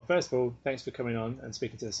first of all, thanks for coming on and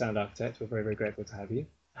speaking to the Sound Architect. We're very, very grateful to have you.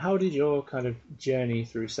 How did your kind of journey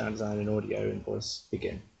through sound design and audio and voice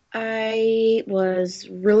begin? I was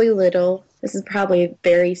really little. This is probably a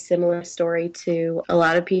very similar story to a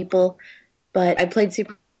lot of people, but I played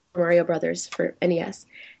Super Mario Brothers for NES,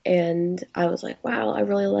 and I was like, wow, I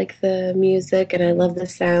really like the music and I love the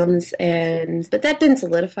sounds, and but that didn't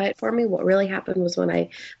solidify it for me. What really happened was when I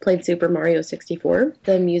played Super Mario 64,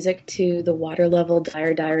 the music to the water level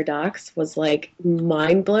Dire Dire Docks was like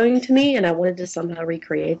mind blowing to me, and I wanted to somehow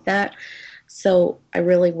recreate that. So I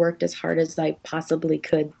really worked as hard as I possibly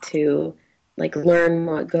could to like learn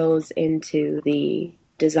what goes into the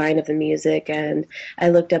design of the music, and I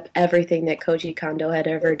looked up everything that Koji Kondo had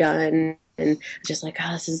ever done, and just like,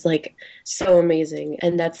 oh, this is like so amazing.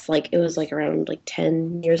 And that's like, it was like around like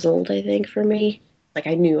 10 years old, I think, for me. Like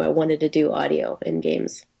I knew I wanted to do audio in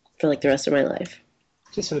games for like the rest of my life.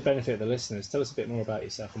 Just for the benefit of the listeners, tell us a bit more about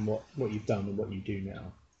yourself and what you've done and what you do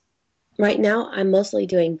now. Right now, I'm mostly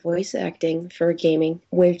doing voice acting for gaming,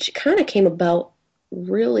 which kind of came about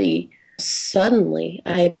really suddenly.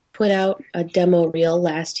 I put out a demo reel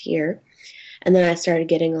last year, and then I started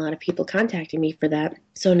getting a lot of people contacting me for that.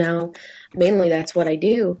 So now, mainly that's what I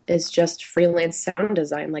do is just freelance sound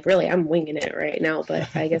design. Like, really, I'm winging it right now, but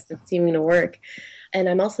I guess it's seeming to work. And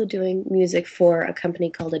I'm also doing music for a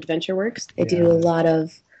company called AdventureWorks. They Yeah, do a lot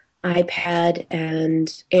of iPad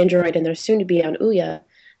and Android, and they're soon to be on Ouya.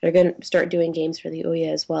 They're going to start doing games for the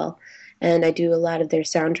Ouya as well. And I do a lot of their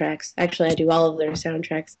soundtracks. Actually, I do all of their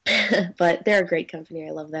soundtracks. But they're a great company.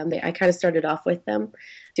 I love them. I kind of started off with them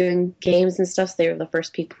doing games and stuff. So they were the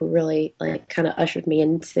first people who really like kind of ushered me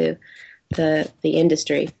into the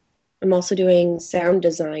industry. I'm also doing sound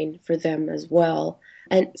design for them as well.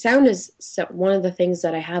 And sound is one of the things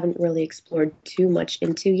that I haven't really explored too much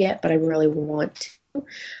into yet, but I really want to.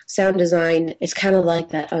 Sound design is kind of like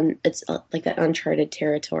that it's like that uncharted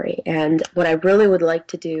territory, and what I really would like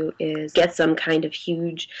to do is get some kind of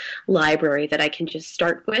huge library that I can just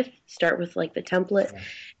start with like the template, yeah.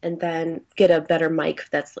 and then get a better mic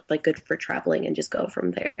that's like good for traveling and just go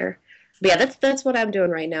from there. But yeah, that's what I'm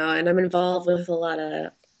doing right now, and I'm involved with a lot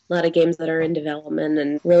of games that are in development,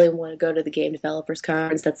 and really want to go to the game developers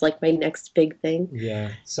conference. That's like my next big thing.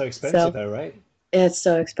 Yeah, so expensive So though, right? it's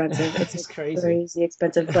so expensive. It's It's crazy. crazy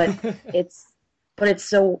expensive, but it's it's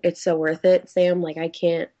so worth it, Sam. Like I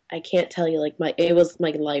can't tell you, like it was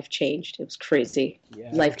my life changed. It was crazy. Yeah,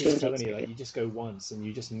 Life everybody's changing telling you like experience. you just go once and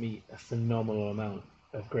you just meet a phenomenal amount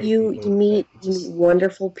of great You you people that meet you you meet just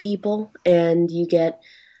wonderful people, and you get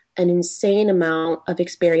an insane amount of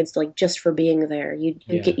experience like just for being there. yeah.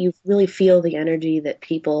 You really feel the energy that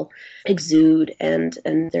people exude, and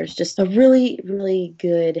there's just a really really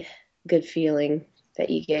good feeling that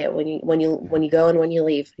you get when you go and when you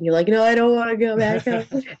leave. And you're like, no, I don't want to go back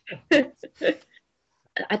home.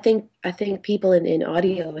 I think people in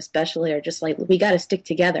audio especially are just like, we got to stick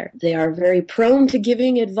together. They are very prone to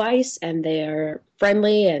giving advice, and they are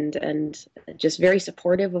friendly and just very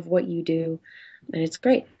supportive of what you do, and it's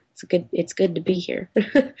great. It's good to be here.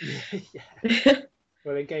 Yeah, yeah.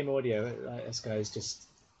 Well, in game audio, like us guys just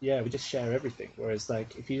yeah, we just share everything. Whereas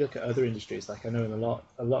like if you look at other industries, like I know in a lot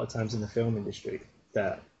of times in the film industry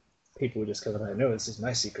that people will just kind of like, no, this is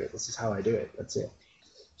my secret. This is how I do it. That's it.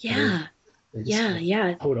 And Yeah, they just kind yeah, of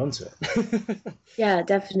yeah, hold on to it. yeah,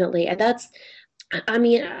 definitely. And that's, I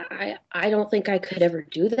mean, I don't think I could ever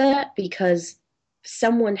do that because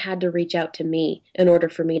someone had to reach out to me in order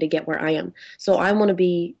for me to get where I am. So I want to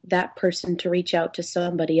be that person to reach out to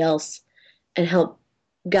somebody else and help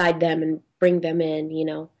guide them and bring them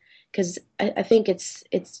in, because I think it's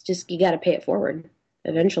just you got to pay it forward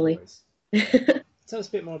eventually. Always. Tell us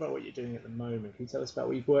a bit more about what you're doing at the moment. Can you tell us about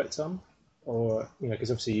what you've worked on? Or, because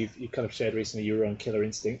obviously you've kind of shared recently you were on Killer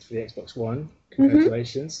Instinct for the Xbox One. Hmm.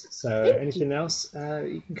 Congratulations. So, Thank you. anything else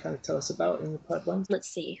you can kind of tell us about in the pipeline? Let's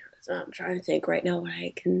see. So I'm trying to think right now what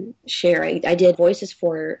I can share. I did voices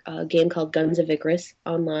for a game called Guns of Icarus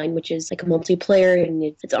online, which is like a multiplayer, and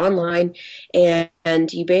it's online,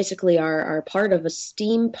 and you basically are part of a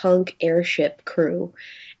steampunk airship crew,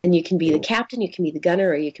 and you can be the Cool. captain, you can be the gunner,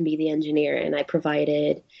 or you can be the engineer. And I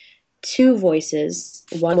provided two voices.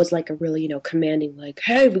 One was like a really, commanding, like,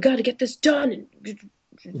 "Hey, we got to get this done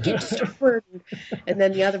and get started." And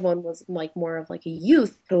then the other one was like more of like a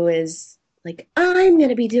youth who is like, I'm going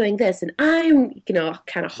to be doing this, and I'm, kind of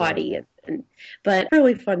Yeah. haughty, but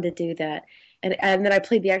really fun to do that. And then I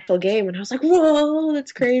played the actual game, and I was like, whoa,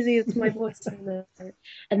 that's crazy. It's my voice doing that.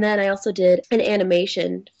 And then I also did an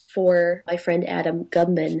animation for my friend Adam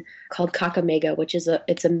Gubman called Kakamega, which is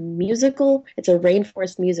it's a musical. It's a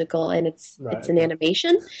rainforest musical, and Right. it's an Okay.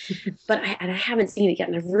 animation. But I haven't seen it yet,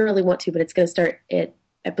 and I really want to. But it's going to start it.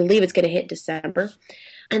 I believe it's going to hit December.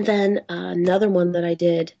 And then another one that I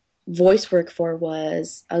did voice work for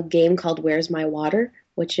was a game called Where's My Water,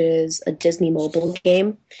 which is a Disney mobile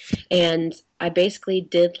game. And I basically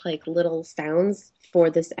did like little sounds for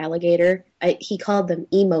this alligator. He called them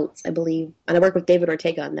emotes, I believe. And I worked with David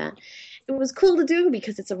Ortega on that. It was cool to do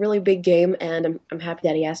because it's a really big game, and I'm happy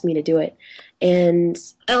that he asked me to do it. And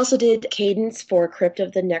I also did cadence for Crypt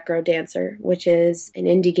of the Necro Dancer, which is an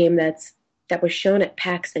indie game that was shown at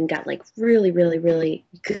PAX and got like really, really, really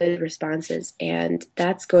good responses. And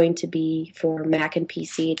that's going to be for Mac and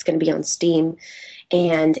PC. It's going to be on Steam.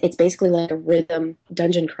 And it's basically like a rhythm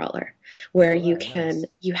dungeon crawler where All right. Nice.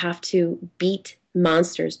 you have to beat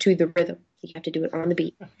monsters to the rhythm. You have to do it on the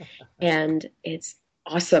beat. And it's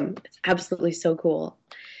awesome. It's absolutely so cool.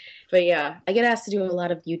 But yeah, I get asked to do a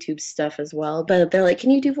lot of YouTube stuff as well. But they're like, can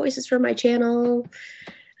you do voices for my channel?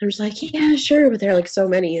 I'm just like, yeah, sure. But there are like so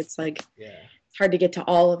many. It's like Yeah. it's hard to get to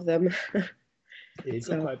all of them. Yeah, you've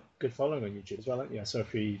got So quite a good following on YouTube as well, haven't you? I saw a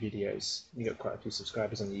few videos. You got quite a few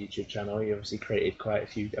subscribers on the YouTube channel. You obviously created quite a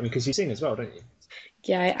few. I mean, because you sing as well, don't you?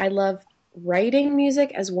 yeah, I love writing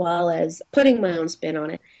music as well as putting my own spin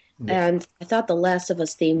on it. Yeah. And I thought the Last of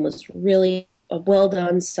Us theme was really a well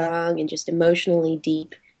done song and just emotionally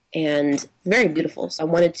deep and very beautiful. So I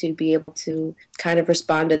wanted to be able to kind of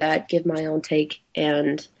respond to that, give my own take,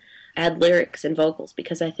 and add lyrics and vocals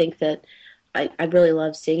because I think that I really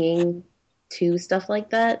love singing to stuff like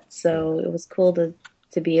that. Yeah. So it was cool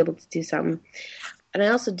to be able to do something. And I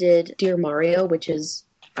also did Dear Mario, which is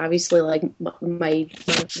obviously like my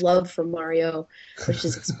love for Mario, which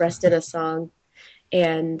is expressed in a song,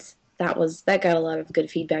 and that got a lot of good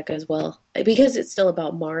feedback as well because it's still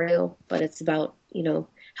about Mario, but it's about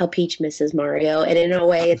how Peach misses Mario, and in a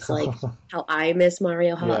way, it's like how I miss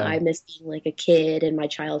Mario, how Yeah. I miss being like a kid in my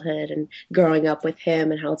childhood and growing up with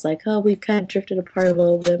him, and how it's like, oh, we've kind of drifted apart a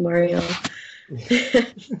little bit, Mario.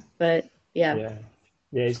 But yeah, Yeah.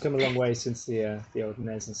 Yeah, he's come a long way since the old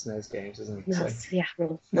NES and SNES games, hasn't he? So yeah,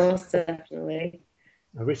 most definitely.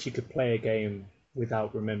 I wish you could play a game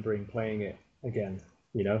without remembering playing it again.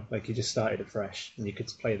 You know, like you just started afresh and you could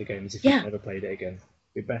play the game as if you'd Yeah. never played it again.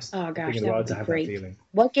 It'd be best. Oh I think gosh, in the that world would to be have that great. feeling.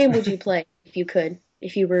 What game would you play if you could?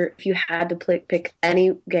 If you had to pick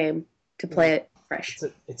any game to play Well, it fresh?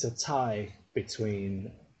 it's a tie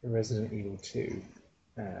between Resident Evil 2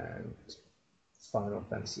 and Final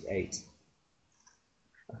Fantasy 8.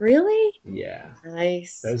 Really? Yeah,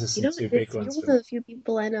 Nice. those are some two big You're ones for one of me. the few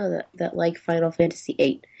people I know that like Final Fantasy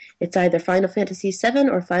VIII. It's either Final Fantasy VII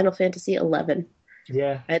or Final Fantasy XI.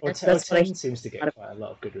 Yeah, And or that's what I 10 hear seems to a lot get quite a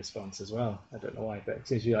lot of good response as well. I don't know why, but it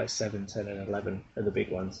seems to be like 7, 10, and 11 are the big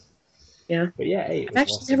ones. yeah. But yeah, 8 I've was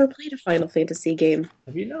actually awesome. never played a Final Fantasy game.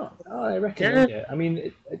 Have you not? Oh, I recommend Yeah. it. I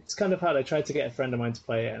mean, it's kind of hard. I tried to get a friend of mine to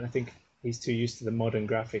play it, and I think he's too used to the modern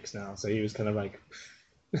graphics now, so he was kind of like,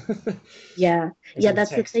 Yeah. it's Yeah, all that's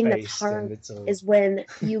the text thing that's based and hard it's all is when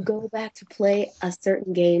you go back to play a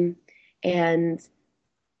certain game and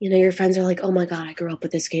your friends are like, "Oh my God, I grew up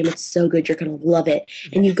with this game. It's so good. You're gonna love it."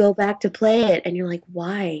 And you go back to play it, and you're like,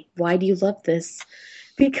 "Why? Why do you love this?"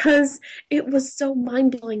 Because it was so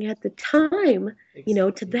mind blowing at the time, to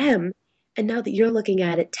exactly. them. And now that you're looking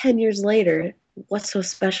at it 10 years later, what's so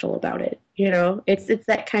special about it? It's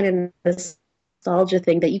that kind of nostalgia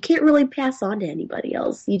thing that you can't really pass on to anybody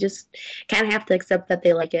else. You just kind of have to accept that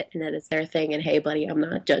they like it and that it's their thing. And hey, buddy, I'm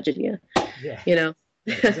not judging you. Yeah, You know.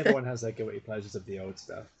 yeah, because everyone has their guilty pleasures of the old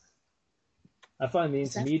stuff. I find the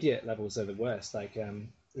That's intermediate levels are the worst. Like,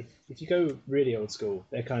 if you go really old school,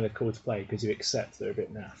 they're kind of cool to play because you accept they're a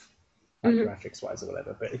bit naff, like mhm. graphics wise or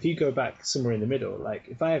whatever. But if you go back somewhere in the middle, like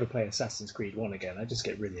if I ever play Assassin's Creed 1 again, I just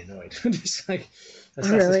get really annoyed. Just like Oh,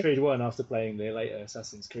 Assassin's really? Creed 1 after playing the later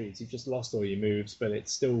Assassin's Creeds, you've just lost all your moves, but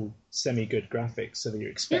it's still semi good graphics, so that you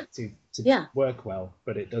Yeah. expect to Yeah. work well,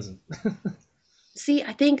 but it doesn't. See,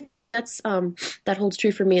 I think that holds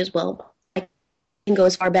true for me as well. I can go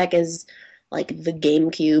as far back as like the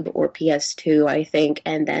GameCube or PS2, I think,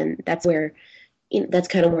 and then that's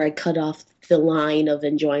kind of where I cut off the line of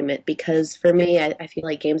enjoyment because for me, I feel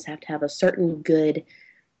like games have to have a certain good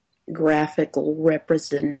graphical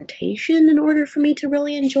representation in order for me to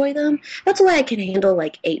really enjoy them. That's why I can handle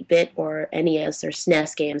like 8-bit or NES or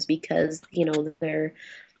SNES games because,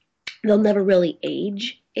 they'll never really Yeah,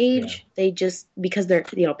 age. They just because they're,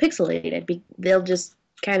 pixelated, they'll just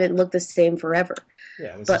kind of look the same forever.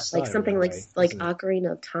 yeah, there's a But like style in something a like way, like isn't it?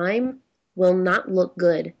 Ocarina of Time will not look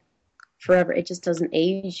good forever. It just doesn't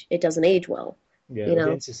age. It doesn't age well. Yeah, you well,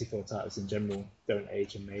 the know? N64 titles in general don't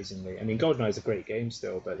age amazingly. I mean, GoldenEye is a great game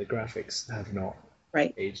still, but the graphics have not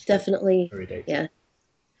Right. aged very, Definitely, very dated. yeah,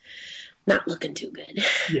 not looking too good.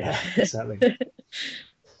 Yeah, exactly.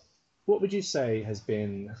 What would you say has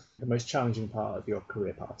been the most challenging part of your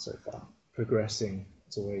career path so far, progressing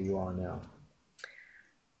to where you are now?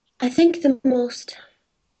 I think the most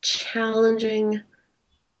challenging,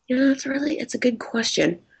 it's a good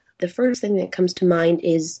question. The first thing that comes to mind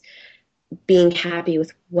is being happy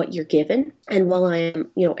with what you're given. And while I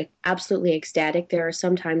am, absolutely ecstatic, there are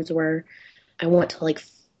some times where I want to like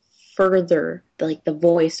further like the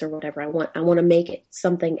voice or whatever. I want to make it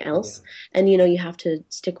something Yeah, else. And you have to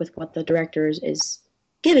stick with what the director is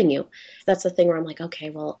giving you. That's the thing where I'm like,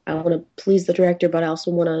 okay, well, I want to please the director, but I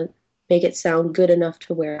also want to make it sound good enough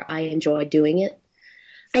to where I enjoy doing it.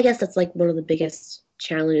 I guess that's like one of the biggest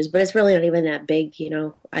challenges, but it's really not even that big.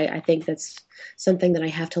 I think that's something that I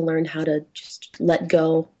have to learn how to just let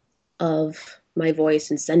go of my voice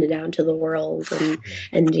and send it out into the world. and yeah,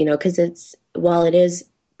 and because it's while it is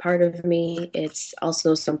part of me, it's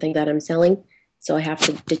also something that I'm selling, so I have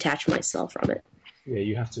to detach myself from it. yeah.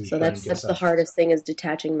 You have to So brand that's the yourself. hardest thing, is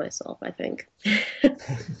detaching myself, I think.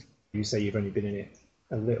 You say you've only been in it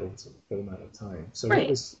a little amount of time. So Right.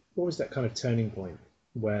 what was that kind of turning point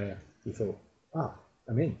where you thought, ah,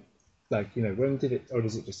 I'm in? Like, when did it, or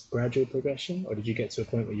is it just gradual progression, or did you get to a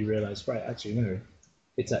point where you realized, right, actually no,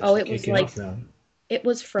 it's Oh, actually it was kicking off like now? it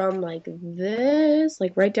was from like this,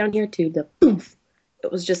 like right down here to the poof.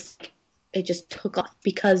 It was just, it just took off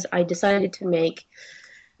because I decided to make,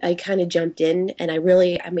 I kind of jumped in and I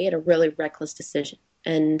made a really reckless decision.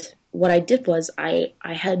 And what I did was I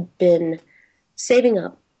had been saving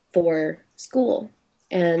up for school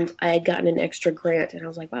and I had gotten an extra grant and I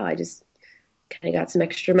was like, wow, I just kind of got some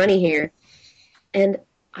extra money here. And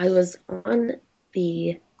I was on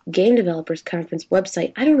the Game Developers Conference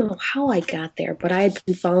website. I don't know how I got there, but I had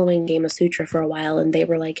been following Game of Sutra for a while, and they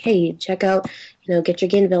were like, "Hey, check out, get your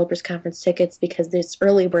Game Developers Conference tickets because this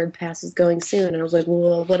early bird pass is going soon." And I was like,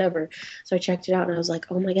 "Well, whatever." So I checked it out, and I was like,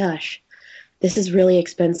 "Oh my gosh, this is really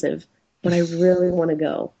expensive, but I really want to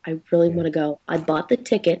go. I really Yeah. want to go." I bought the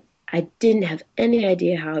ticket. I didn't have any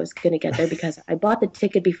idea how I was going to get there because I bought the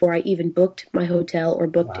ticket before I even booked my hotel or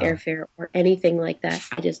booked Wow. airfare or anything like that.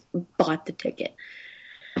 I just bought the ticket.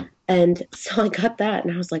 And so I got that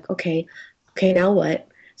and I was like, okay, now what?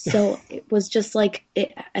 So it was just like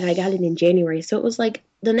it, and I got it in January. So it was like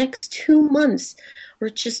the next 2 months were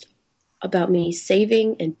just about me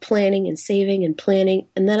saving and planning and saving and planning.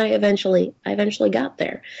 And then I eventually got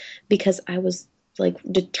there because I was like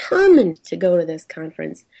determined to go to this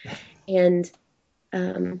conference. And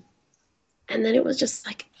um and then it was just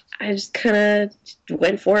like I just kind of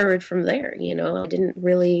went forward from there. I didn't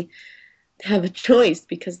really have a choice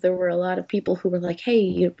because there were a lot of people who were like,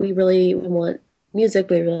 "Hey, we really want music.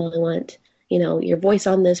 We really want, your voice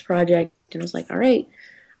on this project." And I was like, "All right,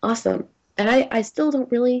 awesome." And I still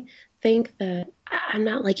don't really think that I'm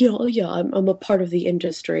not like, oh yeah, I'm a part of the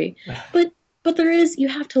industry, but there is, you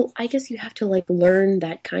have to, I guess you have to like learn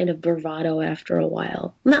that kind of bravado after a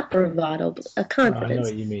while. Not bravado, but a No, I know confidence.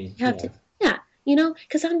 what you mean. You have Yeah. to, yeah,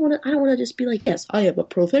 because I don't want to just be like, yes, I am a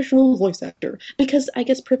professional voice actor, because I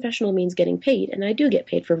guess professional means getting paid, and I do get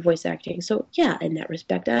paid for voice acting. So yeah, in that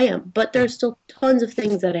respect, I am. But there's still tons of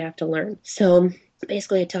things that I have to learn. So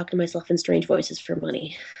basically, I talk to myself in strange voices for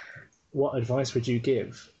money. What advice would you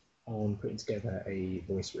give on putting together a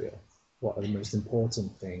voice reel? What are the most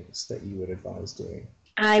important things that you would advise doing?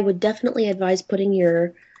 I would definitely advise putting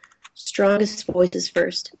your strongest voices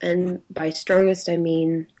first. And by strongest, I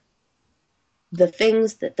mean the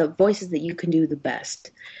voices that you can do the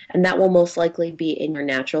best. And that will most likely be in your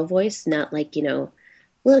natural voice, not like, little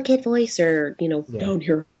kid voice or, Yeah, down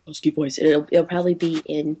here, husky voice. It'll probably be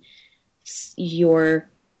in your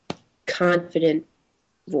confident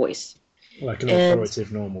voice. like an And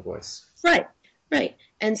authoritative normal voice. right, right.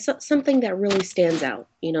 And something that really stands out,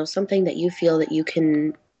 something that you feel that you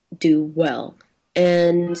can do well.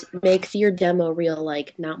 And make your demo reel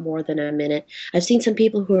like not more than a minute. I've seen some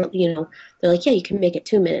people who are, they're like, yeah, you can make it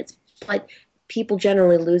 2 minutes. But people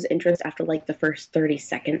generally lose interest after like the first 30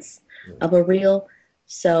 seconds Yeah. of a reel.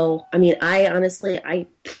 So, I mean, I honestly,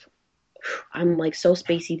 I'm like so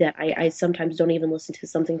spacey that I sometimes don't even listen to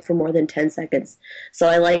something for more than 10 seconds. So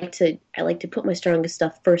I like to put my strongest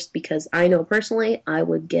stuff first because I know personally I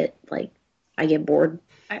would get like I get bored.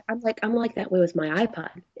 I'm like that way with my iPod.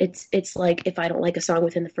 It's like if I don't like a song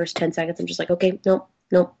within the first 10 seconds, I'm just like, okay, nope,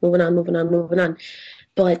 nope, moving on, moving on, moving on.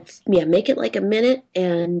 But yeah, make it like a minute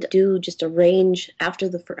and do just a range after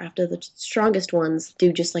the strongest ones.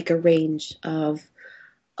 Do just like a range of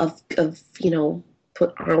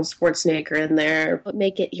put Arnold Schwarzenegger in there, but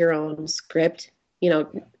make it your own script.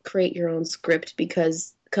 Create your own script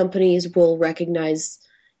because companies will recognize,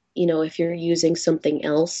 if you're using something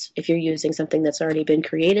else, if you're using something that's already been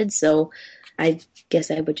created. So I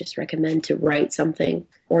guess I would just recommend to write something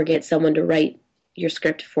or get someone to write your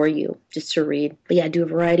script for you just to read. But yeah, do a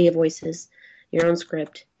variety of voices, your own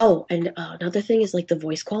script. Oh, and another thing is like the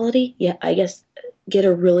voice quality. Yeah, I guess get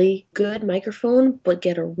a really good microphone, but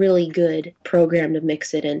get a really good program to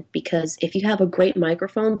mix it in. Because if you have a great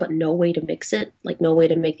microphone, but no way to mix it, like no way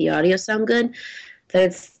to make the audio sound good,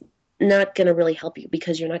 that's not going to really help you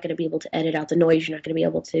because you're not going to be able to edit out the noise. You're not going to be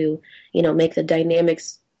able to, make the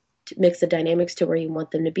dynamics, mix the dynamics to where you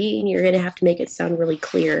want them to be. And you're going to have to make it sound really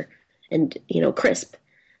clear and, crisp.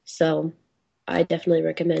 So I definitely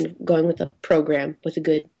recommend going with a program, with a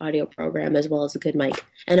good audio program, as well as a good mic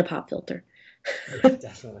and a pop filter. Yeah,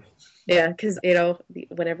 definitely. Yeah, because,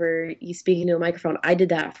 whenever you speak into a microphone, I did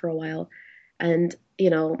that for a while. And,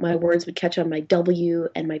 my words would catch on my W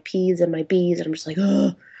and my P's and my B's. And I'm just like,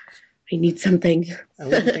 oh, I need something.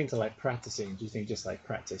 And what do you think to like practicing? Do you think just like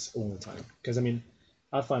practice all the time? Because I mean,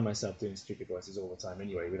 I find myself doing stupid voices all the time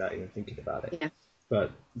anyway, without even thinking about it. Yeah.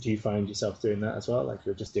 But do you find yourself doing that as well? Like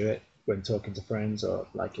you'll just do it when talking to friends or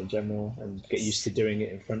like in general and get used to doing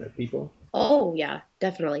it in front of people? Oh, yeah,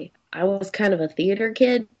 definitely. I was kind of a theater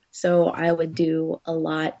kid, so I would do a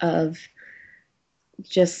lot of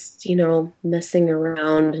just, messing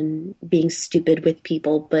around and being stupid with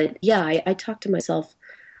people. But yeah, I talk to myself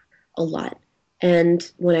a lot. And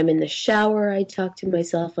when I'm in the shower, I talk to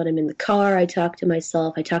myself. When I'm in the car, I talk to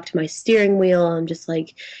myself. I talk to my steering wheel. I'm just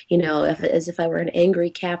like, as if I were an angry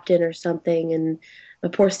captain or something. And my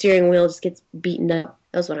poor steering wheel just gets beaten up.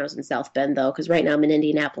 That was when I was in South Bend, though, because right now I'm in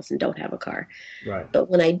Indianapolis and don't have a car. Right. But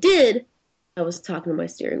when I did, I was talking to my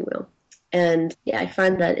steering wheel. And yeah, I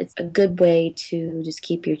find that it's a good way to just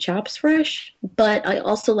keep your chops fresh. But I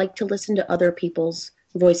also like to listen to other people's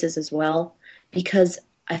voices as well because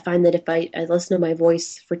I find that if I listen to my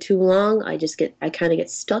voice for too long, I kind of get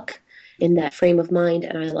stuck in that frame of mind.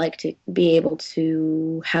 And I like to be able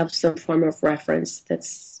to have some form of reference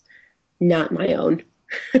that's not my own.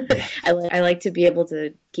 Yeah. I like to be able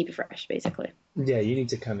to keep it fresh, basically. Yeah, you need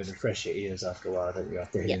to kind of refresh your ears after a while, don't you,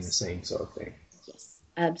 after hearing the Yes. same sort of thing. Yes,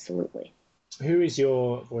 absolutely. Who is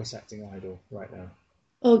your voice acting idol right now?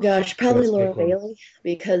 Oh gosh, If you had probably to Laura pick one. Bailey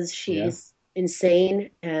because Yeah. she's insane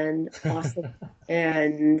and awesome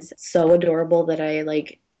and so adorable that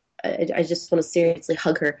I just want to seriously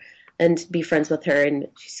hug her and be friends with her and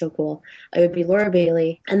she's so cool. I would be Laura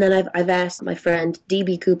Bailey and then I've asked my friend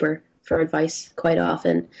DB Cooper for advice quite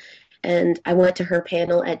often and I went to her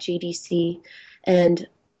panel at GDC and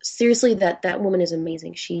seriously that woman is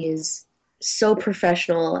amazing. She is so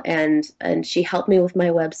professional and she helped me with my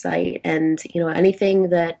website and anything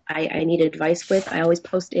that I need advice with I always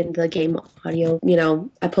post in the game audio,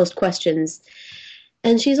 I post questions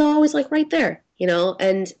and she's always like right there,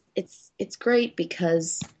 and it's great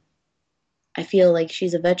because I feel like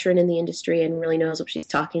she's a veteran in the industry and really knows what she's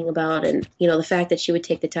talking about and the fact that she would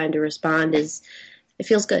take the time to respond is it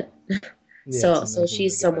feels good. Yeah, it's So amazing to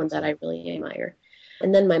she's get back someone to that that. I really admire.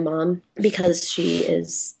 And then my mom, because she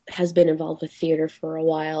has been involved with theater for a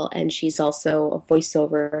while, and she's also a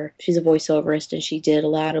voiceover. She's a voiceoverist, and she did a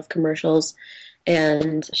lot of commercials,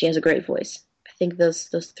 and she has a great voice. I think those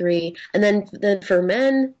three, and then for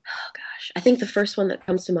men, oh gosh, I think the first one that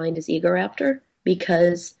comes to mind is Ego Raptor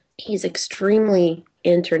because he's extremely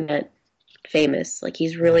internet famous. Like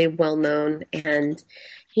he's Right. really well known and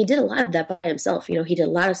he did a lot of that by himself. He did a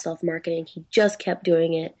lot of self marketing. He just kept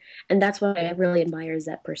doing it. And that's what I really admire is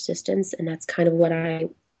that persistence. And that's kind of what I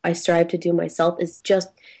strive to do myself is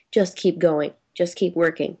just keep going. Just keep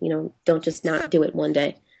working. Don't just not do it one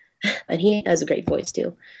day. And he has a great voice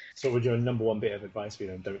too. So, what would your number one bit of advice be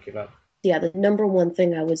then? Don't give up. Yeah, the number one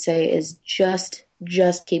thing I would say is just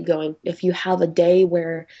keep going. If you have a day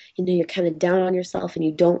where you're kind of down on yourself and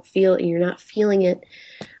you're not feeling it,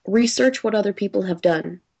 research what other people have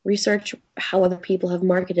done. Research how other people have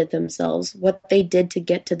marketed themselves, what they did to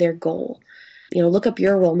get to their goal. Look up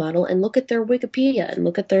your role model and look at their Wikipedia and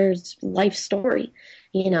look at their life story,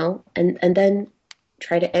 and then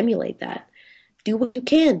try to emulate that. Do what you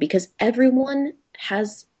can because everyone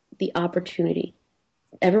has the opportunity.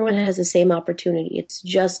 Everyone has the same opportunity. It's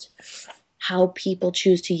just how people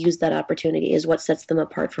choose to use that opportunity is what sets them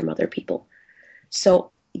apart from other people.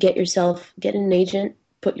 So get an agent,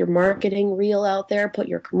 put your marketing reel out there, put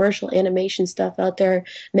your commercial animation stuff out there,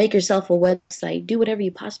 make yourself a website, do whatever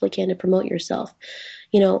you possibly can to promote yourself.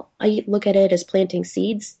 I look at it as planting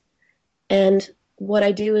seeds and what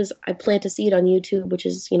I do is I plant a seed on YouTube, which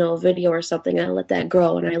is, a video or something. I let that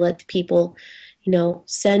grow and I let people,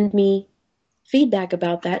 send me feedback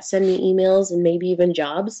about that, send me emails and maybe even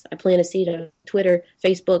jobs. I plant a seed on Twitter,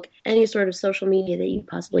 Facebook, any sort of social media that you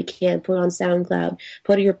possibly can. Put on SoundCloud,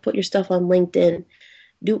 put your stuff on LinkedIn.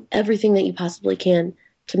 Do everything that you possibly can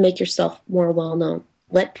to make yourself more well known.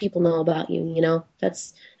 Let people know about you.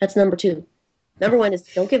 That's number two. Number one is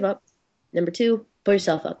don't give up. Number two, put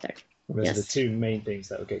yourself out there. And those are the Yes. two main things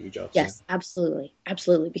that will get you jobs. Yeah. Yes, absolutely.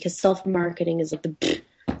 Absolutely. Because self-marketing is like the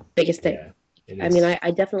biggest thing. Yeah, it I mean, is.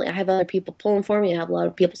 I definitely I have other people pulling for me. I have a lot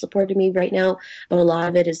of people supporting me right now, but a lot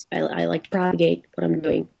of it is I like to propagate what I'm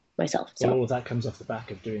doing myself. Well, So all of that comes off the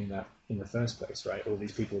back of doing that in the first place, right? All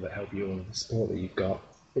these people that help you, all of the support that you've got,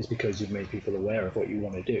 is because you've made people aware of what you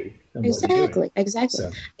want to do and what you're doing. exactly, exactly.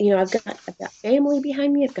 So, I've got family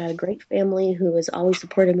behind me. I've got a great family who has always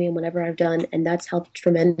supported me in whatever I've done, and that's helped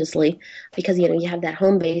tremendously because you have that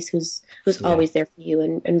home base who's yeah. always there for you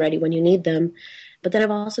and ready when you need them. But then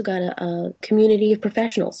I've also got a community of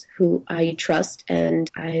professionals who I trust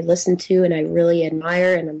and I listen to and I really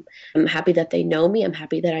admire, and I'm happy that they know me. I'm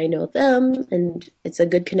happy that I know them, and it's a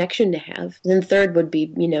good connection to have. Then third would be,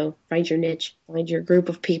 find your niche, find your group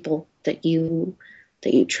of people that you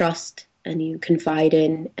trust and you confide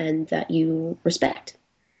in and that you respect.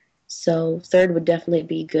 So third would definitely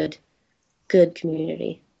be good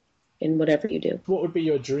community in whatever you do. What would be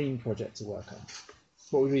your dream project to work on?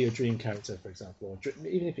 What would be your dream character, for example, or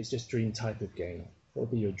even if it's just dream type of game? What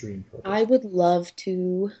would be your dream I project? would love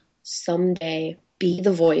to someday be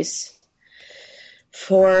the voice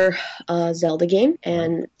for a Zelda game, Right.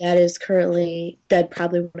 and that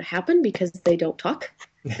probably won't happen because they don't talk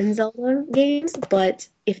in Zelda games. But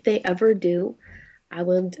if they ever do, I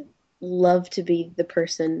would love to be the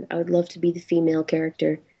person. I would love to be the female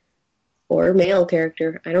character or male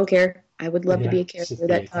character. I don't care. I would love to Yeah, be a just character be a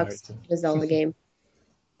that talks character. in a Zelda game.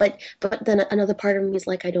 But then another part of me is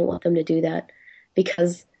like, I don't want them to do that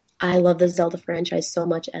because I love the Zelda franchise so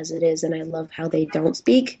much as it is, and I love how they don't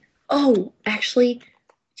speak. Oh, actually,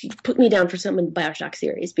 put me down for some in the Bioshock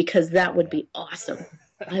series because that would Yeah. be awesome.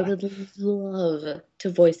 I would love to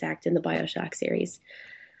voice act in the Bioshock series.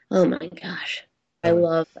 Oh my gosh, I Um,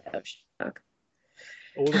 love Bioshock.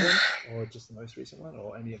 all of them, or just the most recent one,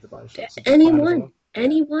 or any of the Bioshocks? So just fan of Anyone, them? Yeah.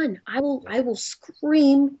 anyone. I will Yeah. I will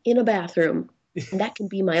scream in a bathroom. And that can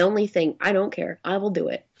be my only thing. I don't care. I will do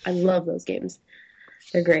it. I love those games.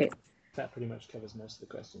 They're great. That pretty much covers most of the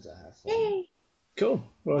questions I have for you. Yay. Cool.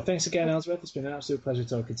 Well, thanks again, Elspeth. It's been an absolute pleasure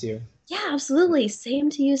talking to you. Yeah, absolutely. Same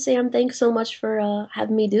to you, Sam. Thanks so much for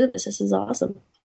having me do this. This is awesome.